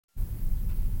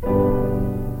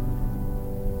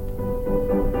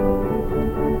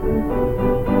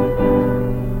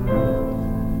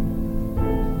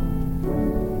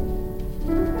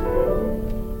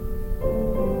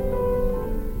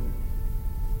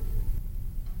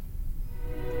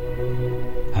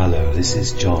this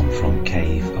is John from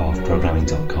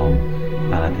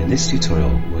caveofprogramming.com, and in this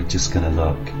tutorial we're just going to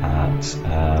look at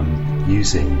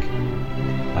using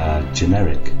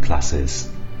generic classes,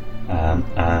 and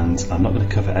I'm not going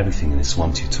to cover everything in this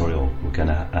one tutorial. We're going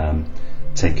to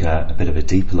take a bit of a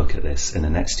deeper look at this in the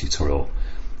next tutorial,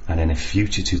 and in a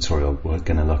future tutorial we're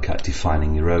going to look at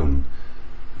defining your own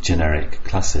generic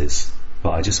classes.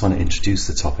 But I just want to introduce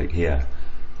the topic here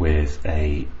with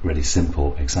a really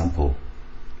simple example.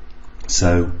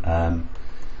 So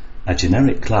a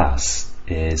generic class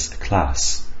is a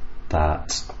class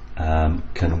that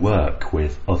can work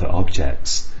with other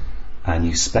objects, and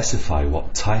you specify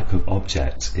what type of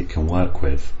object it can work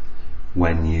with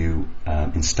when you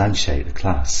instantiate a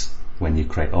class, when you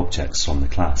create objects from the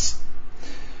class.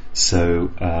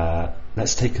 So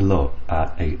let's take a look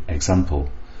at an example,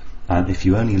 and if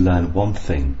you only learn one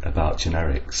thing about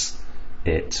generics,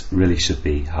 it really should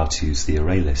be how to use the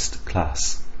ArrayList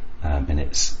class in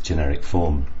its generic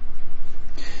form.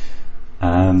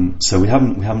 So we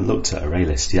haven't looked at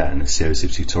ArrayList yet in a series of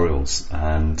tutorials,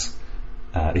 and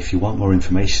if you want more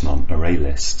information on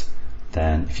ArrayList,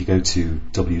 then if you go to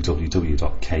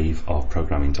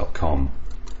www.caveofprogramming.com,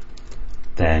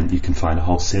 then you can find a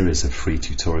whole series of free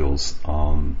tutorials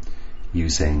on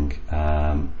using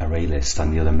ArrayList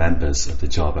and the other members of the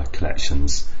Java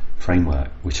collections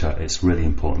framework, it's really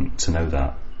important to know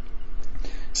that,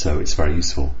 so it's very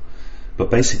useful. But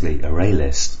basically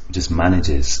ArrayList just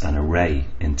manages an array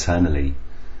internally,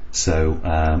 so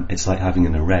it's like having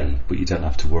an array, but you don't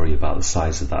have to worry about the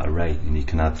size of that array, and you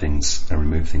can add things and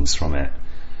remove things from it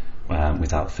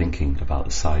without thinking about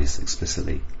the size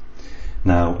explicitly.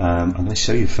 Now I'm going to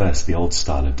show you first the old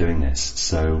style of doing this.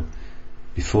 So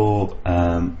before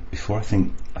I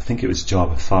think it was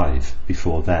Java 5,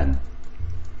 before then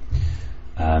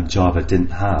Java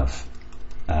didn't have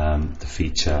the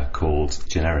feature called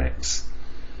generics,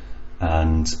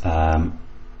 and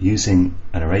using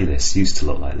an array list used to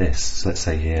look like this. So let's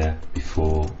say here,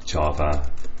 before Java,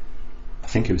 I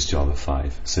think it was Java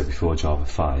 5, so before Java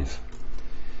 5,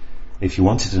 if you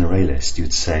wanted an array list,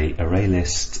 you'd say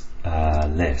ArrayList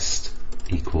list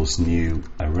equals new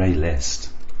array list,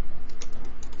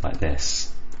 like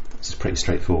this. This is pretty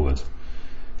straightforward,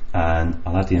 and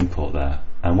I'll add the import there,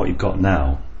 and what you've got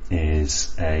now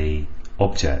is a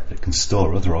object that can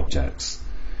store other objects.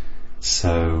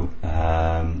 So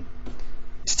to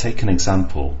take an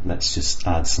example, let's just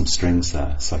add some strings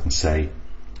there. So I can say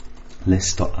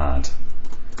list.add,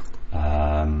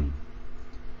 and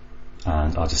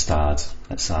I'll just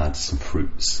let's add some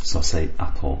fruits. So I'll say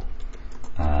apple,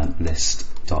 and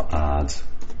list.add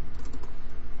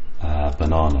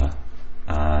banana,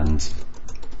 and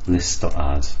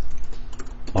list.add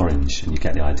orange, and you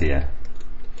get the idea.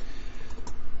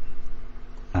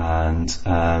 And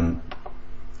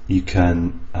you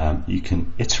can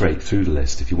iterate through the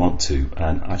list if you want to,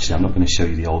 and actually I'm not going to show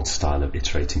you the old style of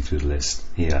iterating through the list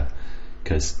here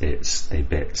because it's a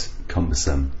bit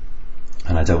cumbersome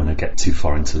and I don't want to get too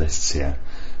far into lists here.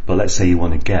 But let's say you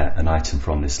want to get an item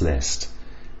from this list,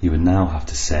 you would now have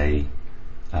to say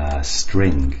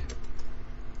string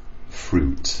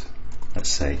fruit, let's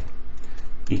say,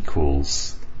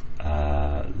 equals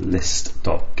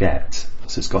list.get.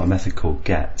 So it's got a method called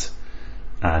get,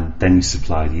 and then you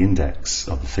supply the index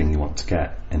of the thing you want to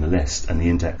get in the list, and the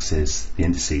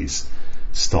indices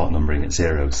start numbering at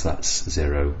 0, so that's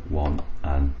 0, 1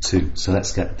 and 2. So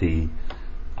let's get the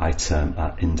item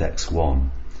at index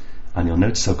 1, and you'll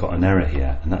notice I've got an error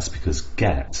here, and that's because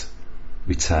get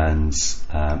returns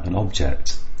an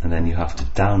object, and then you have to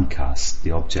downcast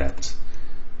the object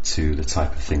to the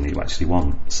type of thing that you actually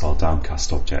want. So I'll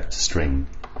downcast object to string,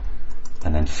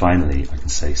 and then finally I can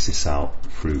say sysout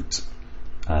fruit,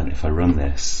 and if I run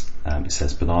this, it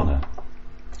says banana.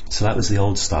 So that was the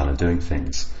old style of doing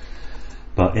things.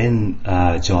 But in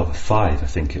Java 5, I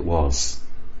think it was,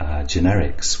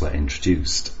 generics were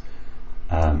introduced.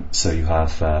 So you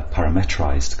have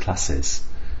parametrized classes,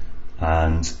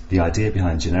 and the idea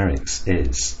behind generics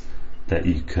is that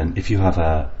you can, if you have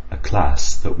a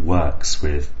class that works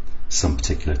with some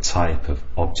particular type of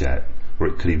object, or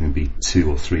it could even be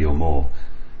 2 or 3 or more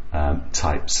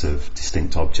types of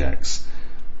distinct objects,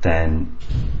 then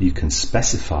you can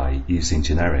specify using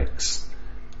generics.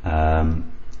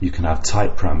 You can have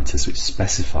type parameters which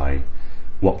specify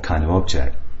what kind of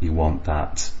object you want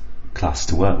that class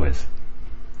to work with.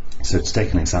 So to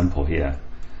take an example here,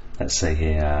 let's say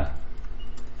here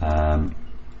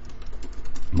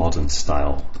modern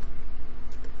style,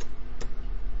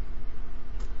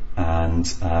 and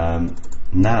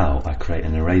now I create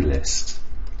an array list.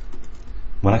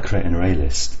 When I create an array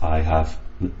list, I have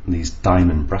these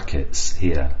diamond brackets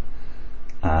here,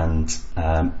 and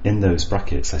in those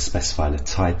brackets I specify the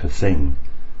type of thing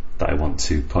that I want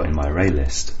to put in my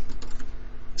ArrayList.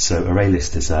 So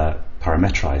ArrayList is a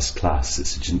parametrized class,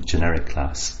 it's a generic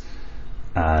class,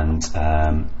 and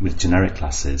with generic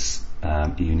classes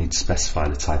you need to specify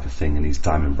the type of thing in these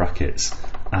diamond brackets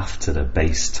after the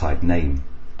base type name.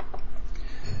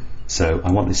 So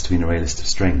I want this to be an array list of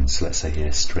strings, so let's say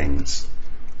here strings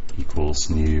equals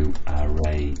new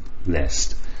array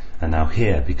list. And now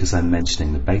here, because I'm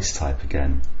mentioning the base type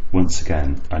again, once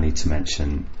again I need to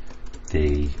mention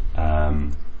I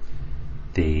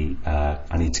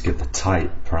need to give the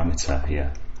type parameter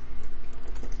here.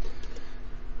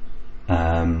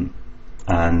 And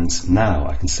now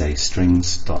I can say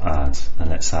strings.add, and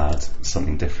let's add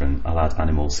something different. I'll add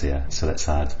animals here, so let's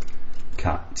add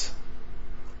cat,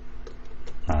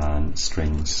 and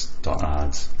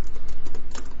strings.add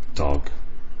dog,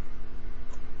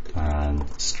 and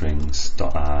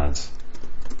strings.add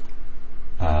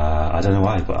I don't know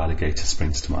why, but alligator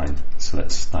springs to mind, so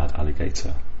let's add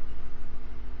alligator.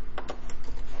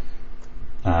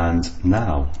 And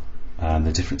now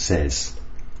the difference is,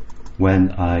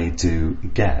 when I do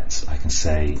get, I can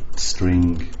say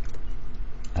string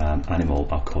animal,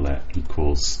 I'll call it,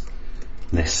 equals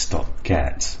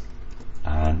list.get,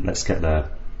 and let's get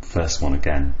the first one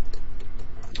again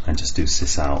and just do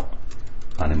sysout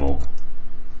animal.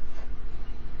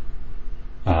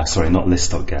 Sorry, not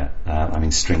list.get, I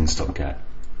mean strings.get.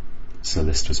 So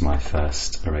list was my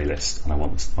first array list, and I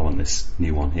want this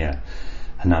new one here.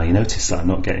 And now you notice that I'm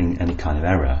not getting any kind of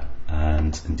error,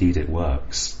 and indeed it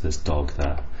works. There's dog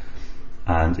there.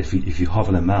 And if you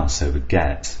hover the mouse over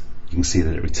get, you can see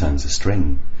that it returns a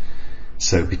string.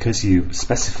 So because you've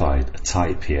specified a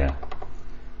type here,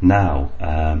 now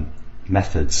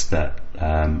methods that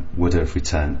would have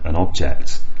returned an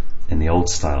object in the old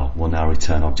style will now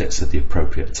return objects of the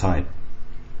appropriate type.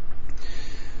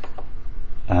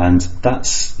 And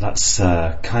that's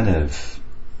kind of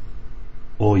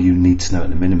all you need to know at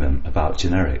the minimum about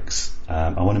generics.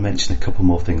 I want to mention a couple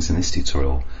more things in this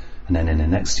tutorial, and then in the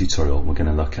next tutorial we're going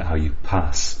to look at how you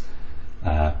pass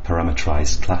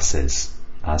parameterized classes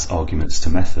as arguments to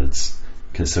methods,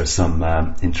 because there are some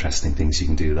interesting things you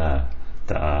can do there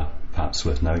that are perhaps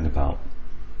worth knowing about.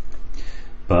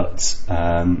 But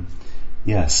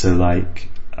yeah, so like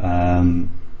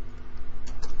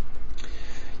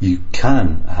you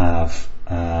can have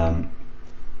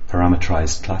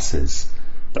parameterized classes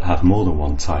that have more than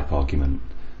one type argument,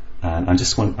 and I'm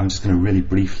just going to really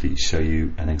briefly show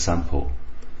you an example.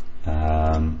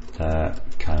 There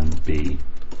can be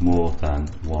more than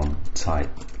one type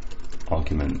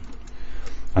argument.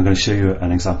 I'm going to show you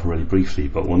an example really briefly,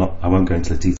 but I won't go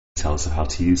into the details of how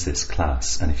to use this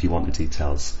class. And if you want the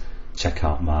details, check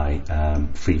out my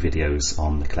free videos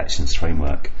on the collections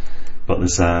framework. But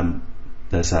there's a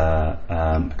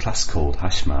class called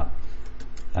hashmap,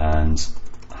 and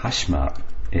hashmap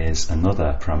is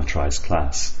another parameterized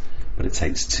class, but it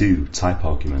takes two type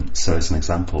arguments. So as an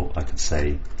example, I could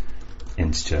say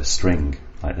integer string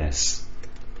like this,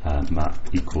 map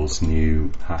equals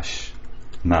new hash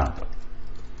map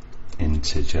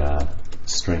integer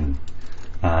string.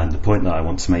 And the point that I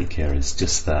want to make here is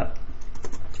just that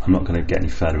I'm not going to get any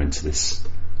further into this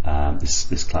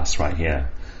this class right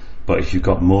here, but if you've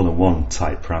got more than one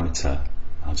type parameter,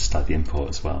 I'll just add the import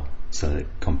as well so that it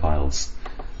compiles,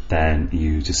 then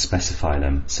you just specify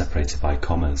them separated by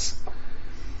commas.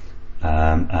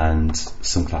 And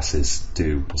some classes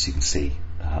do, as you can see,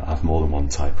 have more than one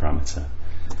type parameter.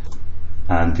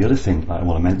 And the other thing that I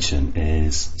want to mention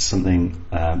is something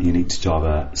unique to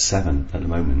Java 7 at the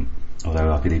moment,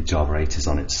 although I believe Java 8 is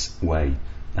on its way,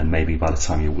 and maybe by the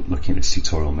time you're looking at this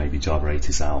tutorial, maybe Java 8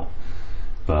 is out.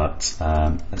 But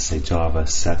let's say Java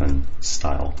 7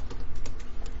 style.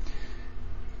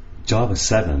 Java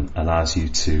 7 allows you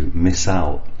to miss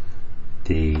out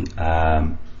the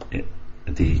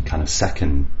kind of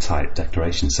second type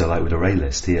declaration. So like with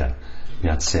ArrayList here, we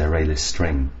had to say ArrayList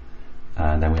string,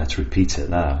 and then we had to repeat it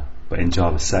there. But in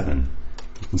Java 7,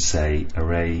 you can say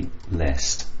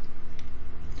ArrayList.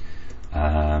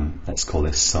 Let's call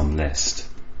this some list,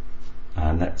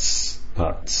 and let's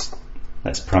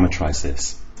parameterize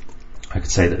this. I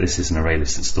could say that this is an array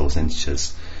list that stores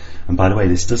integers. And by the way,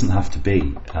 this doesn't have to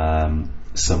be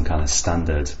some kind of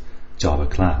standard Java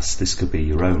class. This could be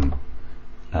your own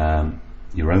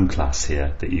class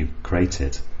here that you've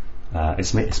created.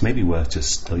 It's maybe worth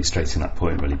just illustrating that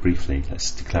point really briefly.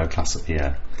 Let's declare a class up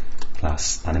here,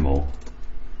 class animal,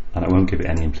 and I won't give it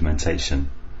any implementation,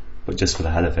 but just for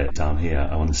the hell of it, down here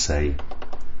I want to say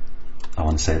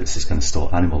this is going to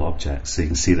store animal objects. So you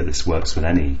can see that this works with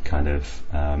any kind of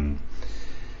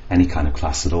any kind of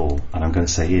class at all, and I'm going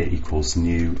to say here equals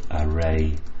new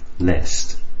array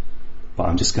list, but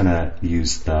I'm just going to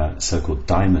use the so-called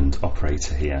diamond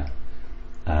operator here,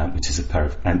 which is a pair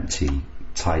of empty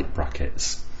type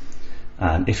brackets.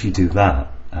 And if you do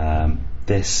that,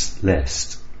 this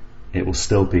list, it will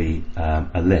still be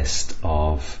a list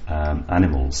of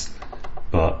animals,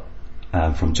 but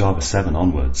from Java 7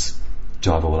 onwards,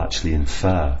 Java will actually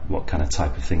infer what kind of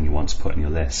type of thing you want to put in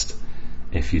your list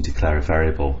if you declare a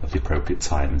variable of the appropriate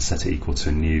type and set it equal to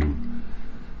a new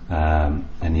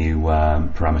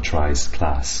parametrized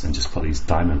class, and just put these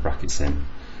diamond brackets in.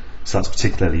 So that's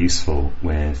particularly useful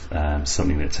with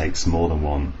something that takes more than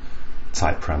one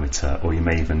type parameter, or you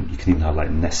can even have like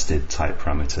nested type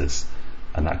parameters,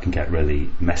 and that can get really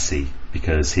messy,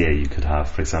 because here you could have,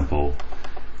 for example,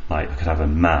 like I could have a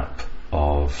map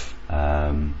of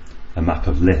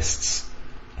lists,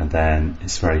 and then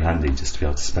it's very handy just to be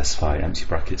able to specify empty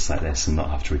brackets like this and not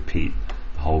have to repeat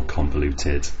the whole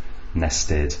convoluted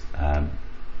nested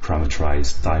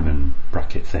parameterized diamond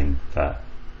bracket thing there.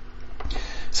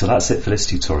 So that's it for this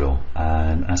tutorial,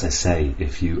 and as I say,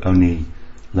 if you only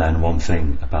learn one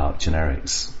thing about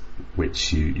generics,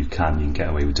 which you can get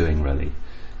away with doing really,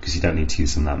 because you don't need to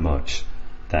use them that much,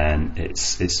 then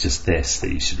it's just this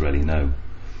that you should really know.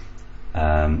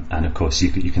 And of course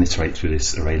you can iterate through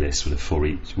this array list with a for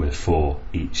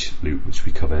each loop, which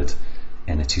we covered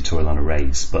in a tutorial on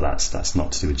arrays, but that's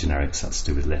not to do with generics, that's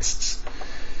to do with lists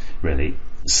really.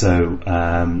 So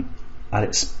at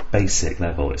its basic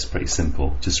level, it's pretty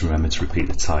simple. Just remember to repeat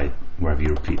the type wherever you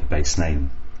repeat the base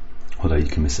name, although you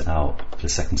can miss it out for the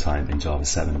second time in Java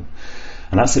 7.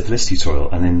 And that's it for this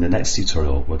tutorial, and in the next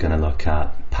tutorial we're going to look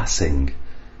at passing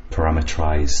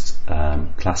parameterized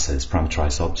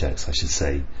parameterized objects I should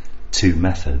say, to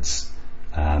methods,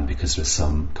 because there's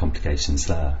some complications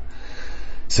there.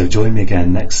 So join me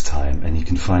again next time, and you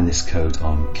can find this code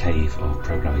on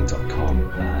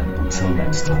caveofprogramming.com, and until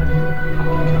next time,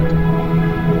 happy coding.